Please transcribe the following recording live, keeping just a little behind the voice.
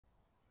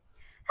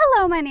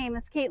Hello, my name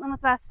is Caitlin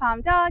with West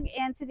Palm Dog,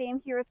 and today I'm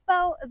here with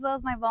Beau, as well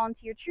as my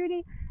volunteer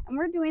Trudy, and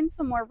we're doing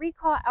some more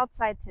recall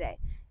outside today.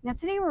 Now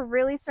today we're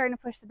really starting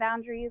to push the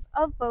boundaries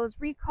of Beau's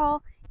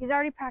recall. He's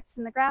already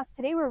practicing the grass.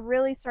 Today we're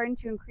really starting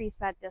to increase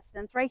that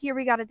distance. Right here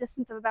we got a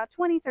distance of about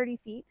 20-30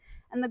 feet,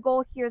 and the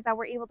goal here is that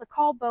we're able to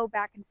call Beau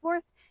back and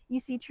forth.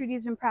 You see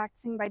Trudy's been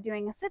practicing by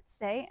doing a sit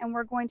stay, and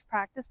we're going to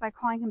practice by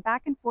calling him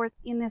back and forth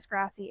in this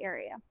grassy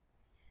area.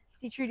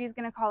 See, Trudy's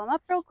going to call him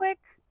up real quick.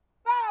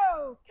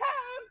 Beau, come!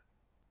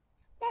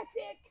 That's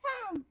it,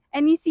 come!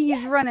 And you see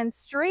he's running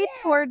straight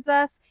towards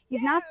us.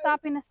 He's not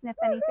stopping to sniff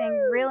anything.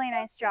 Really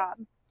nice job.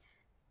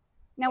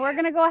 Now we're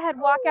going to go ahead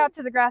and walk out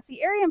to the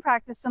grassy area and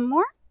practice some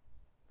more.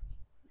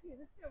 Okay,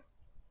 let's go.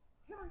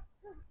 Come on,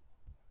 come on.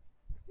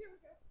 Here we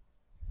go.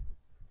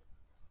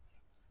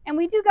 And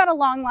we do got a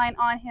long line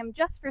on him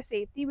just for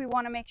safety. We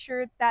want to make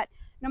sure that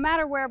no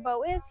matter where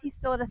Beau is, he's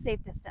still at a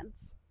safe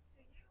distance.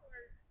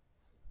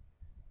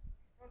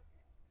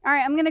 All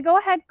right, I'm going to go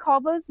ahead and call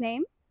Beau's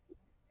name.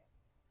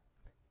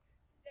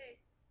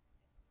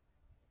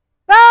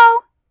 Beau,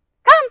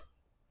 come!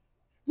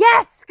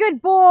 Yes,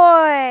 good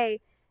boy!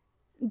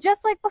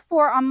 Just like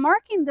before, I'm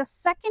marking the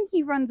second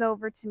he runs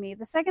over to me.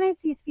 The second I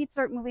see his feet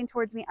start moving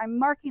towards me, I'm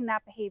marking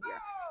that behavior.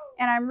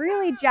 And I'm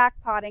really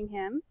jackpotting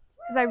him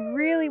because I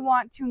really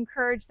want to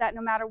encourage that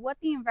no matter what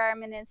the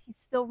environment is, he's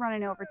still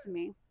running over to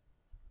me.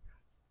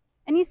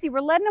 And you see,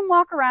 we're letting him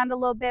walk around a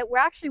little bit. We're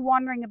actually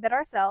wandering a bit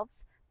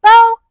ourselves.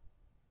 Beau!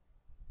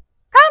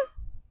 Come!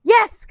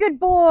 Yes, good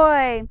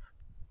boy!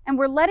 And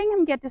we're letting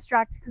him get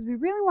distracted because we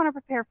really want to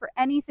prepare for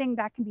anything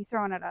that can be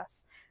thrown at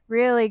us.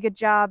 Really good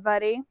job,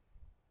 buddy.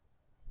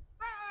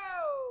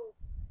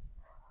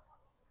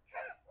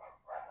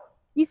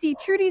 You see,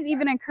 Trudy's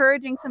even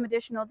encouraging some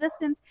additional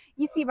distance.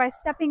 You see by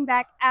stepping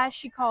back as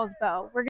she calls Beau.